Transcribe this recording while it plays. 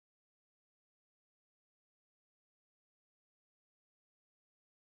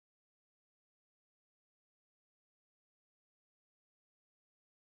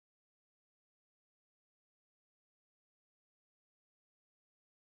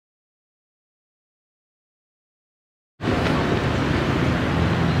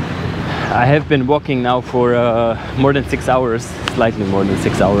I have been walking now for more than 6 hours, slightly more than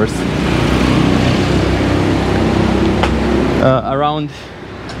 6 hours. Around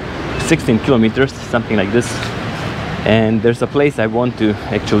 16 kilometers, something like this. And there's a place I want to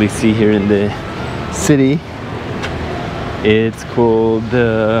actually see here in the city. It's called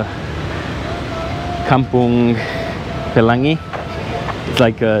Kampung Pelangi. It's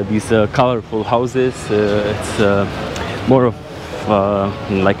like these colorful houses. It's more of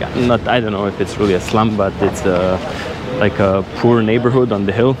like, not, I don't know if it's really a slum, but it's like a poor neighborhood on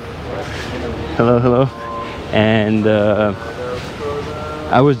the hill. Hello, hello. And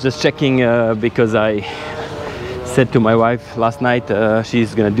I was just checking because I said to my wife last night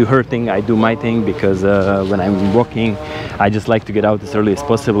she's gonna do her thing, I do my thing, because when I'm walking I just like to get out as early as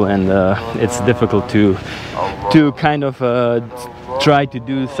possible, and it's difficult to kind of try to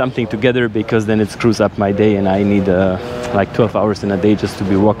do something together, because then it screws up my day and I need like 12 hours in a day just to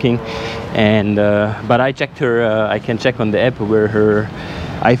be walking. And but I checked her, I can check on the app where her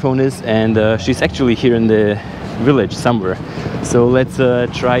iPhone is, and she's actually here in the village somewhere. So let's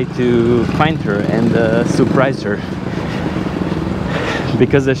try to find her and surprise her,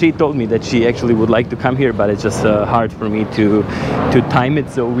 because she told me that she actually would like to come here, but it's just hard for me to time it,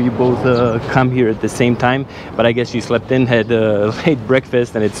 so we both come here at the same time. But I guess she slept in, had a late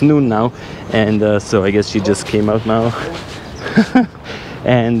breakfast, and it's noon now, and so I guess she just came out now.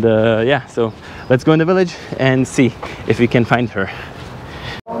 And yeah, so let's go in the village and see if we can find her.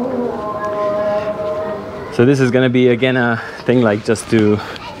 So this is gonna be again a thing like just to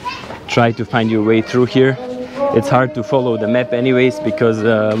try to find your way through here. It's hard to follow the map anyways, because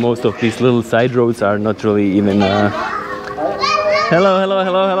most of these little side roads are not really even hello, hello,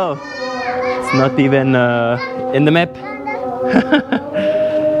 hello, hello. It's not even in the map.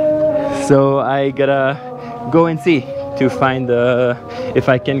 So I gotta go and see to find if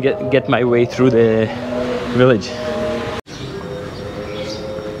I can get my way through the village.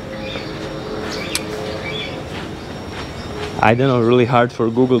 I don't know, really hard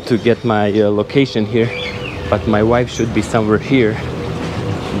for Google to get my location here, but my wife should be somewhere here,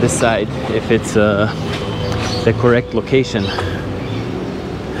 this side, if it's the correct location.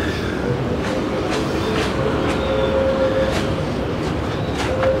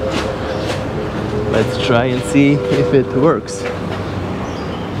 Let's try and see if it works.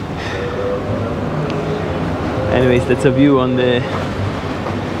 Anyways, that's a view on the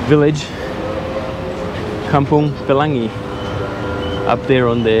village, Kampung Pelangi, up there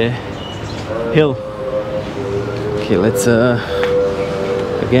on the hill. Okay, let's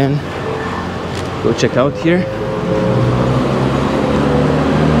again go check out here.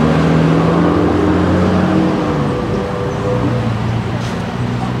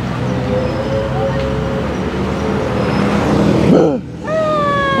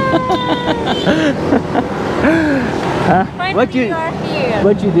 Huh? What you are here?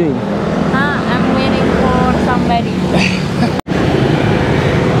 What you doing? I'm waiting for somebody.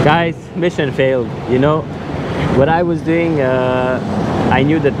 Guys, mission failed. You know what I was doing? I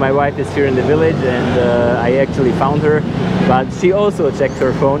knew that my wife is here in the village, and I actually found her, but she also checked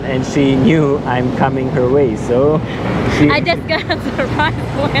her phone and she knew I'm coming her way, so I just got surprised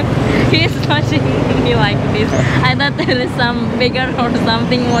when he's touching me like this. I thought there is some bigger or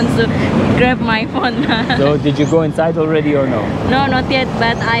something wants to grab my phone. So did you go inside already or no? No, not yet,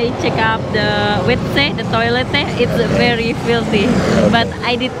 but I check up the WC, the toilet. It's very filthy, okay. But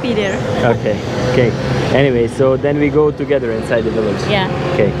I did pee there. Okay, okay. Anyway, so then we go together inside the village. Yeah.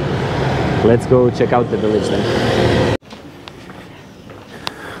 Okay, let's go check out the village then.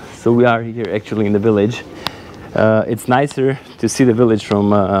 So we are here actually in the village. It's nicer to see the village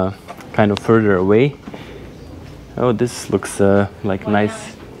from kind of further away. Oh, this looks like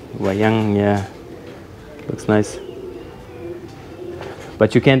nice. Wayang, yeah, looks nice.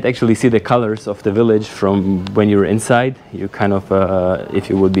 But you can't actually see the colors of the village from when you're inside. You kind of, if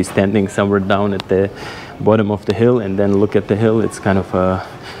you would be standing somewhere down at the bottom of the hill and then look at the hill, it's kind of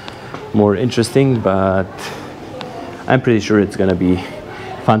more interesting, but I'm pretty sure it's gonna be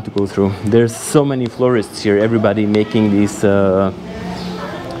fun to go through. There's so many florists here, everybody making these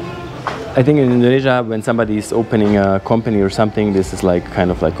I think in Indonesia, when somebody is opening a company or something, this is like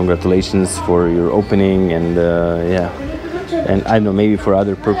kind of like congratulations for your opening, and yeah, and I don't know, maybe for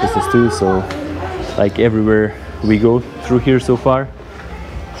other purposes too. So like everywhere we go through here so far,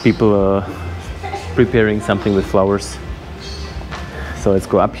 people are preparing something with flowers. So let's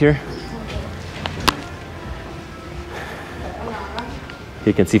go up here.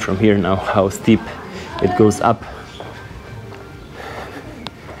 You can see from here now how steep it goes up.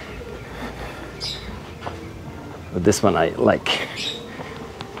 But this one I like.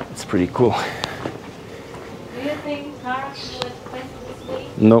 It's pretty cool. Do you think cars would pass this way?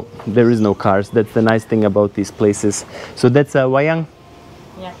 No, there is no cars. That's the nice thing about these places. So that's a wayang?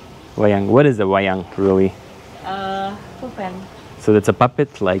 Yeah. Wayang. What is a wayang, really? Pupen. So that's a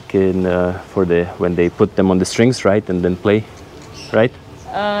puppet, like in for the when they put them on the strings, right, and then play, right?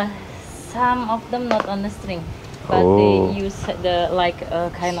 Some of them not on the string, but Oh. they use the like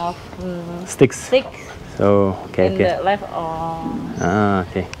kind of Sticks. stick So okay, in okay. the left arm. Ah,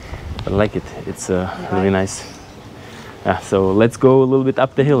 okay. I like it. It's really nice. Yeah. So let's go a little bit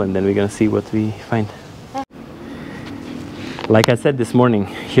up the hill, and then we're gonna see what we find. Like I said this morning,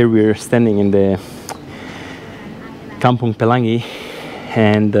 here we're standing in the Kampung Pelangi,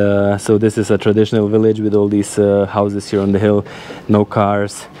 and so this is a traditional village with all these houses here on the hill, no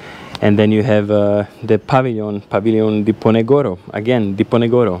cars, and then you have the pavilion Diponegoro. Again,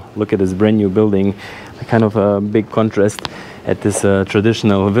 Diponegoro. Look at this brand new building, a kind of a big contrast at this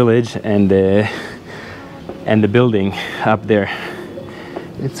traditional village and the building up there.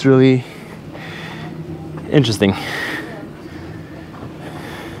 It's really interesting.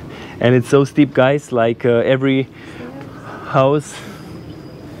 And it's so steep, guys, like every house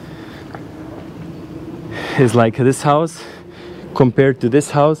is like this house compared to this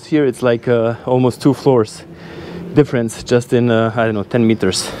house here. It's like almost 2 floors difference just in I don't know, 10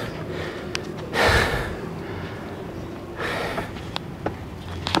 meters.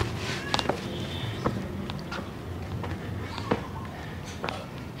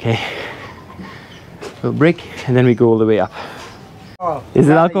 Okay, we'll break and then we go all the way up. Is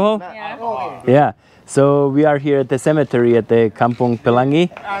it alcohol? Yeah. Yeah. So we are here at the cemetery at the Kampung Pelangi,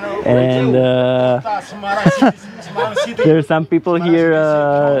 and there are some people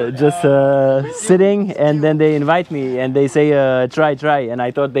here just sitting, and then they invite me and they say try, and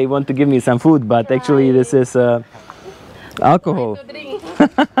I thought they want to give me some food, but actually this is alcohol.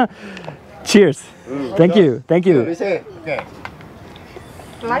 Cheers. Thank you. Thank you.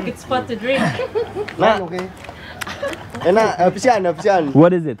 Like it's fun to drink.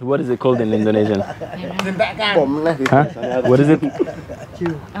 What is it? What is it called in Indonesian? Huh? What is it?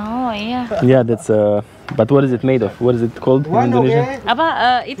 Oh iya. Yeah, that's but what is it made of? What is it called in Indonesian?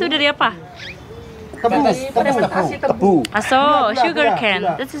 Apa itu dari apa? So sugar cane.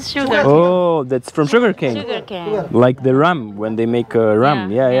 This is sugar. Oh, that's from sugar cane. Sugar cane. Like the rum, when they make rum.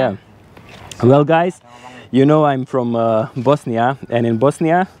 Yeah, Yeah. Well, guys, you know I'm from Bosnia, and in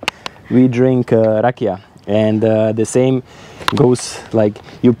Bosnia we drink rakia, and the same goes like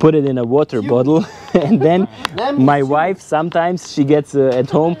you put it in a water bottle, and then my wife sometimes she gets at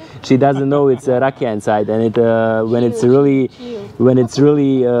home, she doesn't know it's rakia inside, and it when it's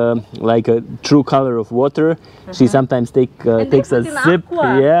really like a true color of water, she sometimes takes a sip.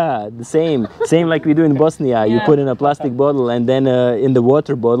 Yeah, the same like we do in Bosnia. You put in a plastic bottle and then in the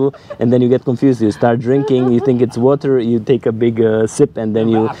water bottle, and then you get confused. You start drinking, you think it's water, you take a big sip, and then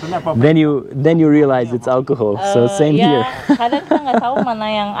you realize it's alcohol. So same here. Kadang kita nggak tahu mana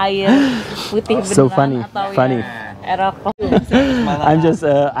yang air putih beneran So funny. yang alcohol.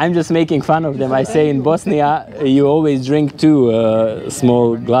 I'm just making fun of them. I say in Bosnia you always drink 2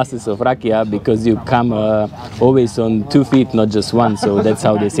 small glasses of rakia because you come always on 2 feet, not just 1. So that's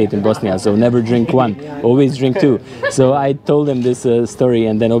how they say it in Bosnia. So never drink 1, always drink 2. So I told them this story,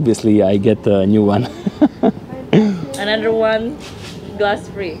 and then obviously I get a new one. Another 1 glass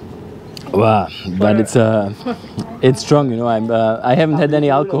free. Wow, but it's strong, you know. I haven't had any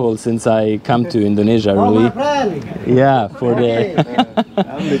alcohol since I come to Indonesia, really. Yeah, for the.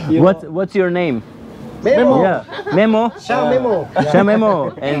 What's your name? Memo. Yeah, Memo. Memo.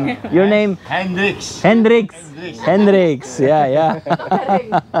 Memo. And your name? Hendrix. Hendrix. Yeah.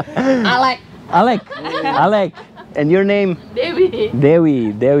 Alec. And your name?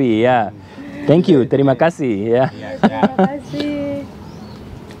 Dewi. Yeah. Thank you. Terima kasih. Yeah. Terima kasih.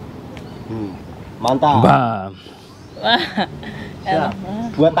 Mantap. Bam. Ya.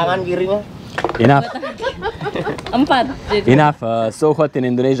 2 tangan kirinya. Enough. 4. Enough. So hot in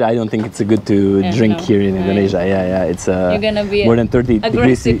Indonesia. I don't think it's good to drink here in Indonesia. Yeah. It's You're gonna be more than 30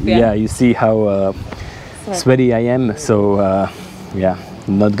 degrees. aggressive, You see how sweaty I am. So yeah,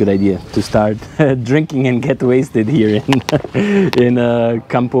 not good idea to start drinking and get wasted here in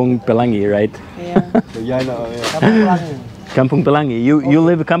Kampung Pelangi, right? Yeah. Kampung Pelangi. You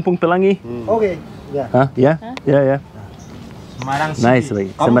live in Kampung Pelangi? Okay. Ya. Huh? Yeah. Semarang City. Nice,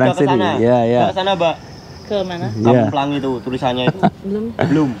 like Semarang City. Yeah. Ke sana, Mbak. Ke mana? Kampung Pelangi itu tulisannya itu. Belum.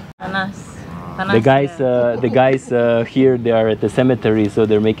 Belum. Panas. The guys here, they are at the cemetery, so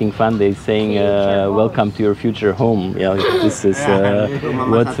they're making fun. They're saying, "Welcome to your future home." Yeah, this is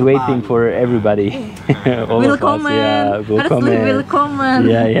what's waiting for everybody. All of us. Yeah, willkommen.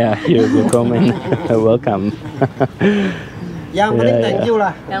 Yeah, here, willkommen. Welcome. Yang penting thank you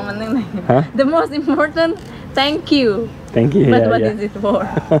lah. Yang penting, the most important, thank you. Thank you. But what is it for?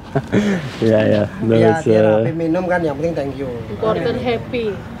 Yeah. No, Ya, it's, dia habis minum kan, yang penting thank you. Important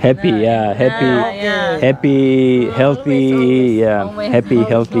happy. happy, yeah, happy, happy, healthy, yeah, always happy,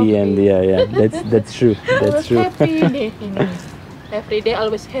 healthy, and yeah. That's true. That's true. Happy day ini. Every day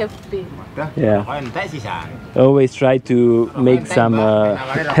always happy. Yeah. Always try to make some,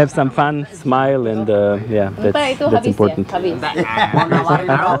 have some fun, smile, and yeah, that's important.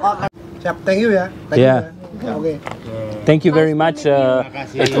 Siap, thank you ya. Thank Yeah. you. Oke. Thank you very much.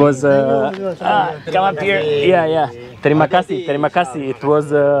 It was come up here. Yeah. Terima kasih. It was.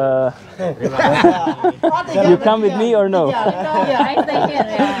 You come with me or no? I stay here.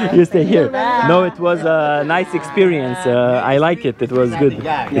 You stay here. No, it was a nice experience. I like it. It was good.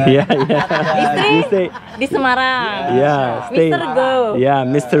 Yeah. You stay. Di Semarang. Yeah, stay. Mr. Go. Yeah,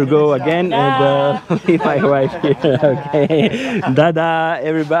 Mr. Go again, and leave my wife here. Okay. Dadah,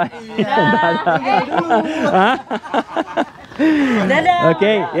 everybody. Dadah. Dadah.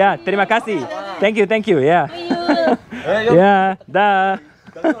 Okay. Yeah. Terima kasih. Thank you. Yeah. Yeah. Da.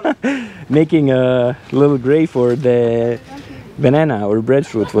 Making a little grave for the banana or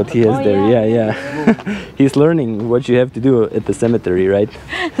breadfruit. What he has there. Yeah. He's learning what you have to do at the cemetery, right?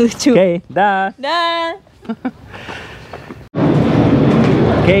 Lucu. Okay. Da. Dah.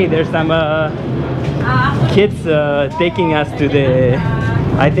 Okay, there's some kids taking us to the,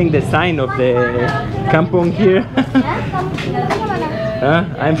 I think, the sign of the kampung here.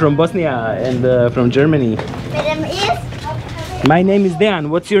 I'm from Bosnia and from Germany. My name is Dejan.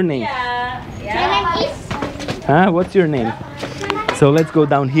 What's your name? What's your name? So let's go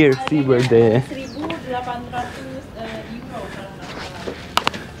down here, see where the...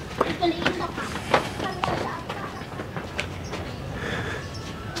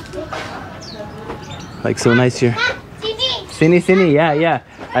 Like so nice here. Sini, yeah.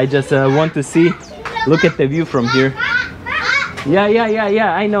 I just want to see, look at the view from here. Yeah.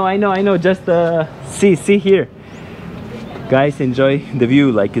 I know. Just see here. Guys, enjoy the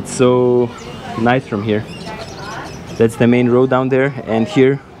view. Like it's so nice from here. That's the main road down there, and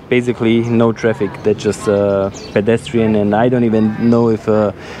here basically no traffic. That's just pedestrian, and I don't even know if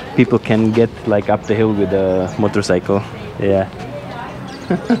people can get like up the hill with a motorcycle. Yeah.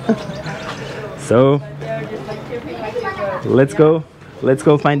 So let's go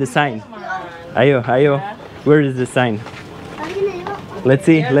find the sign. Ayo, where is the sign? Let's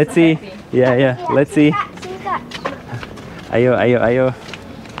see. Yeah, let's see. Ayo.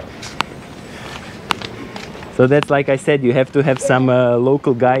 So that's, like I said, you have to have some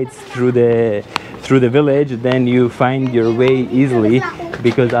local guides through the village, then you find your way easily,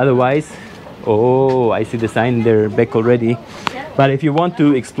 because otherwise, oh, I see the sign there back already. But if you want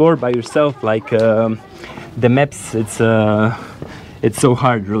to explore by yourself, like the maps, it's so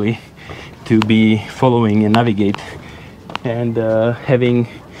hard really to be following and navigate, and having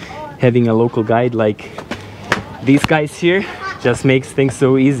a local guide like these guys here just makes things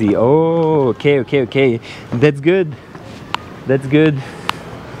so easy. Oh, okay. That's good.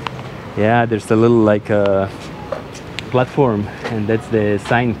 Yeah, there's a little like platform, and that's the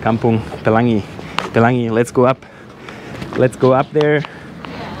sign, Kampung Pelangi. Let's go up there,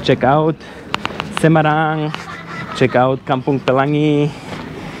 check out Semarang, check out Kampung Pelangi.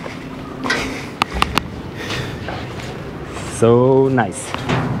 So nice.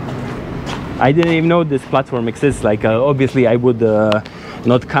 I didn't even know this platform exists. Like obviously I would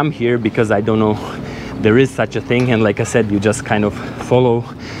not come here because I don't know there is such a thing, and like I said, you just kind of follow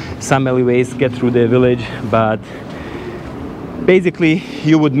some alleyways, get through the village, but basically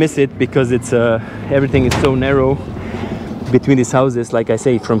you would miss it because it's everything is so narrow between these houses. Like I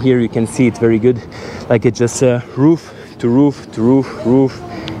say, from here you can see it very good. Like it's just roof to roof,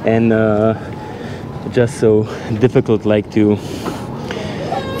 and just so difficult like to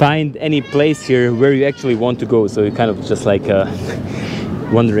find any place here where you actually want to go. So you kind of just like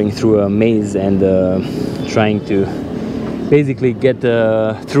wandering through a maze and trying to basically get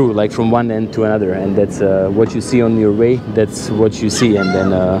through, like from one end to another, and that's what you see on your way, that's what you see, and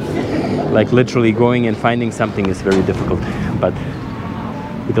then like literally going and finding something is very difficult. But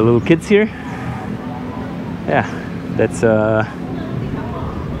with the little kids here, yeah, that's a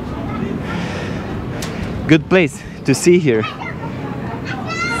good place to see here.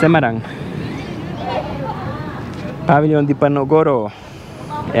 Semarang, Pavilion di Panogoro.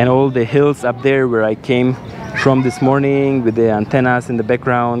 and all the hills up there where I came from this morning with the antennas in the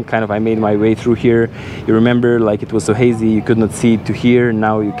background. Kind of I made my way through here. You remember, like, it was so hazy you could not see to here.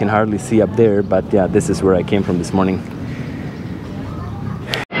 Now you can hardly see up there, but yeah, this is where I came from this morning.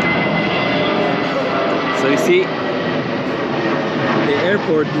 So you see, the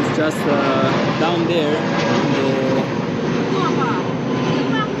airport is just down there.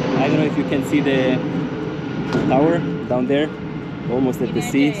 I don't know if you can see the tower down there, almost at the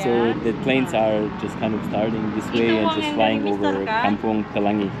sea. So the planes are just kind of starting this way and just flying over Kampung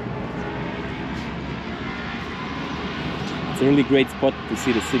Pelangi. It's a really great spot to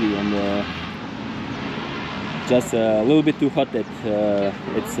see the city, and just a little bit too hot that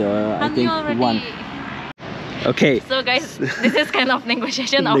it's I think one. Okay. So guys, this is kind of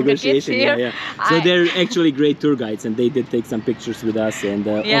negotiation of the kids here. Yeah, yeah. So they're actually great tour guides, and they did take some pictures with us and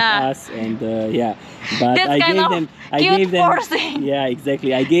of us, and yeah. But That's I gave them, forcing. yeah,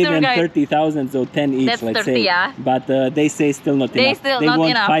 exactly. I gave them 30,000, so 10 each, That's let's 30, say. yeah. But they say still not enough. Still they not want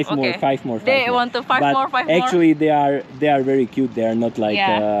enough. five Okay. more. They want to five more. Actually, they are very cute. They are not like.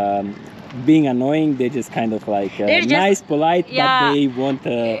 Being annoying, they just kind of like nice, polite, but they want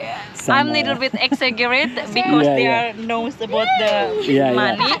some... I'm a little bit exaggerate because they are knows about the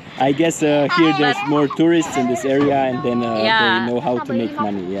money. Yeah. I guess here there's more tourists in this area, and then they know how to make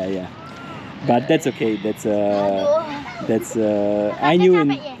money. Yeah. But that's okay. That's I knew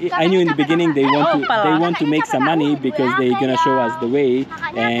in the beginning they want to make some money because they're gonna show us the way,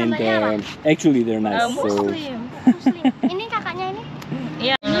 and actually they're nice. So. Ini kakaknya ini.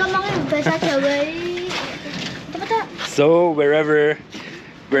 Yeah. Ngomongin bahasa Jawa. So wherever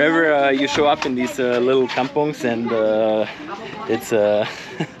you show up in these little kampungs, and it's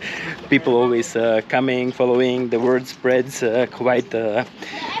people always coming, following. The word spreads quite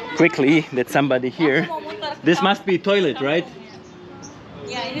quickly that somebody here. This must be toilet, right?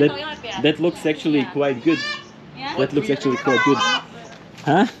 Yeah, that looks actually quite good. That looks actually quite good.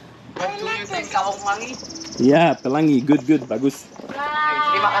 Huh? Yeah, Pelangi, good, bagus.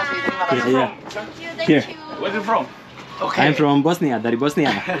 Terima kasih. Yeah. Here. Where are you from? Okay. I'm from Bosnia, dari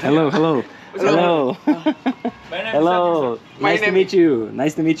Bosnia. Hello. Hello. Nice to meet you.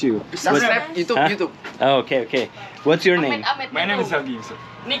 Subscribe YouTube. Oh, okay. What's your name? My name is Zagi.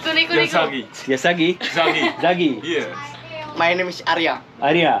 Niku. Yasagi? Zagi. Yes. My name is Arya.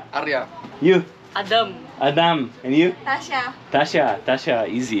 Arya. You? Adam. And you? Tasha.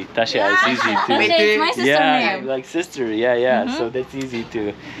 Easy. Tasha is easy to... Tasha is my sister name. Like sister. Yeah. So that's easy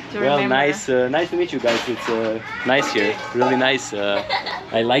to well, remember. nice to meet you guys. It's nice here. Really nice.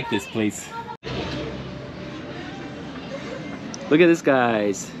 I like this place. Look at this,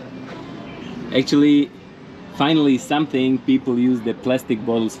 guys. Actually, finally something people use the plastic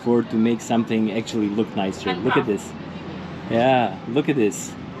bottles for to make something actually look nicer. Look at this. Yeah, look at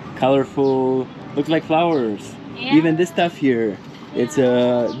this. Colorful. Looks like flowers. Yeah. Even this stuff here, it's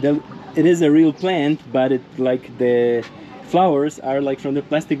it is a real plant, but it like the flowers are like from the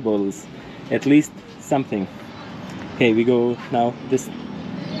plastic bottles. At least something. Okay, we go now this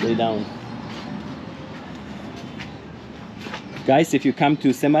way down. Guys, if you come to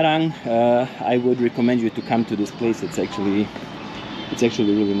Semarang, I would recommend you to come to this place. It's actually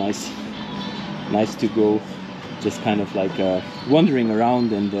really nice. Nice to go, just kind of like wandering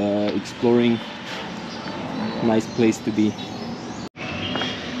around and exploring. Nice place to be.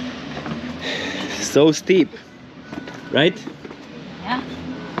 So steep, right? Yeah.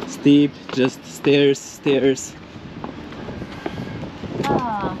 Steep, just stairs.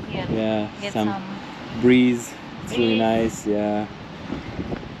 Oh, here. Yeah, Get some breeze. It's really nice. Yeah.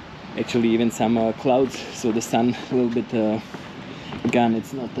 Actually, even some clouds, so the sun a little bit gone.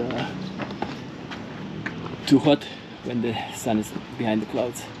 It's not too hot when the sun is behind the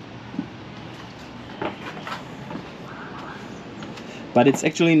clouds. But it's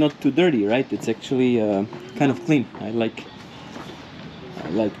actually not too dirty, right? It's actually kind of clean. I like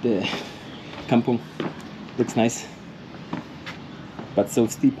the kampung. Looks nice. But so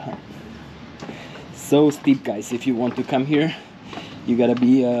steep, huh? So steep, guys. If you want to come here, you gotta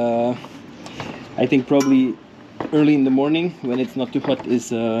be I think probably early in the morning when it's not too hot is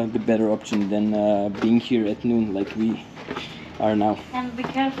the better option than being here at noon like we are now. And be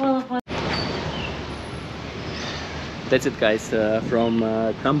careful of That's it, guys, from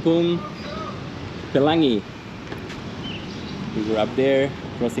Kampung Pelangi. We were up there,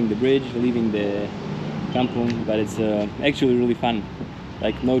 crossing the bridge, leaving the kampung, but it's actually really fun.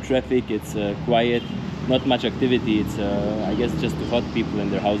 Like no traffic, it's quiet, not much activity. It's I guess just the hot people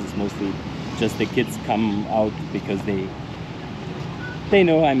in their houses mostly. Just the kids come out because they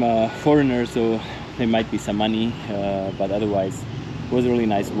know I'm a foreigner, so there might be some money, but otherwise It was a really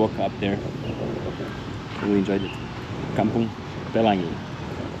nice walk up there. Really enjoyed it. Kampung Pelangi.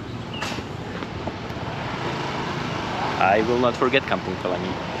 I will not forget Kampung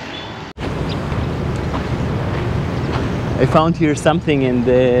Pelangi. I found here something in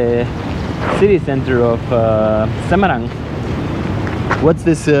the city center of Semarang. What's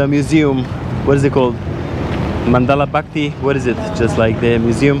this museum? What is it called? Mandala Bhakti? What is it? Just like the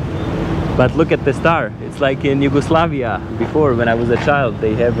museum. But look at the star. It's like in Yugoslavia. Before, when I was a child,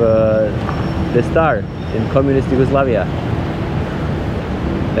 they have the star in communist Yugoslavia.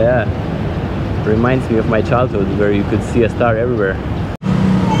 Yeah. Reminds me of my childhood, where you could see a star everywhere.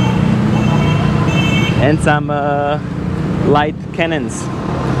 And some light cannons.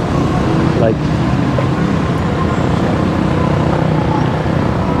 Like,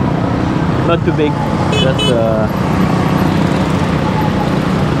 not too big, just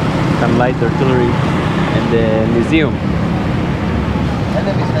some light artillery and the museum.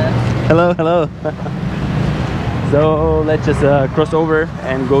 Hello, hello. So let's just cross over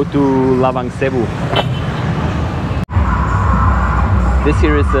and go to Lawang Sewu. This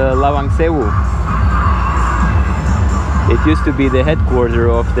here is Lawang Sewu. It used to be the headquarters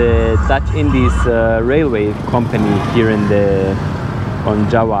of the Dutch Indies railway company here on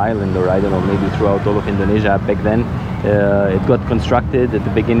Java Island, or I don't know, maybe throughout all of Indonesia back then. It got constructed at the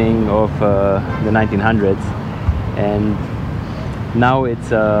beginning of the 1900s, and now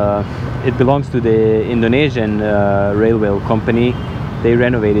it belongs to the Indonesian railway company. They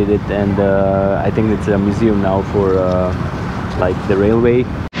renovated it, and I think it's a museum now for like the railway.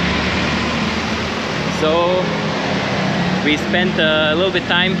 So we spent a little bit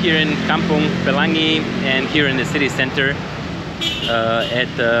time here in Kampung Pelangi and here in the city center at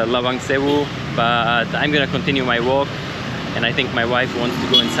Lawang Sewu, but I'm gonna continue my walk, and I think my wife wants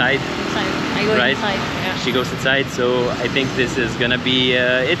to go inside. I go right? inside. Yeah. She goes inside, so I think this is gonna be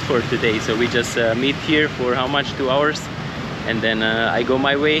it for today. So we just meet here for how much? 2 hours, and then I go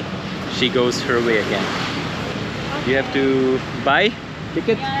my way, she goes her way again. You have to buy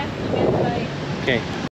ticket? Yeah, I have to get Okay.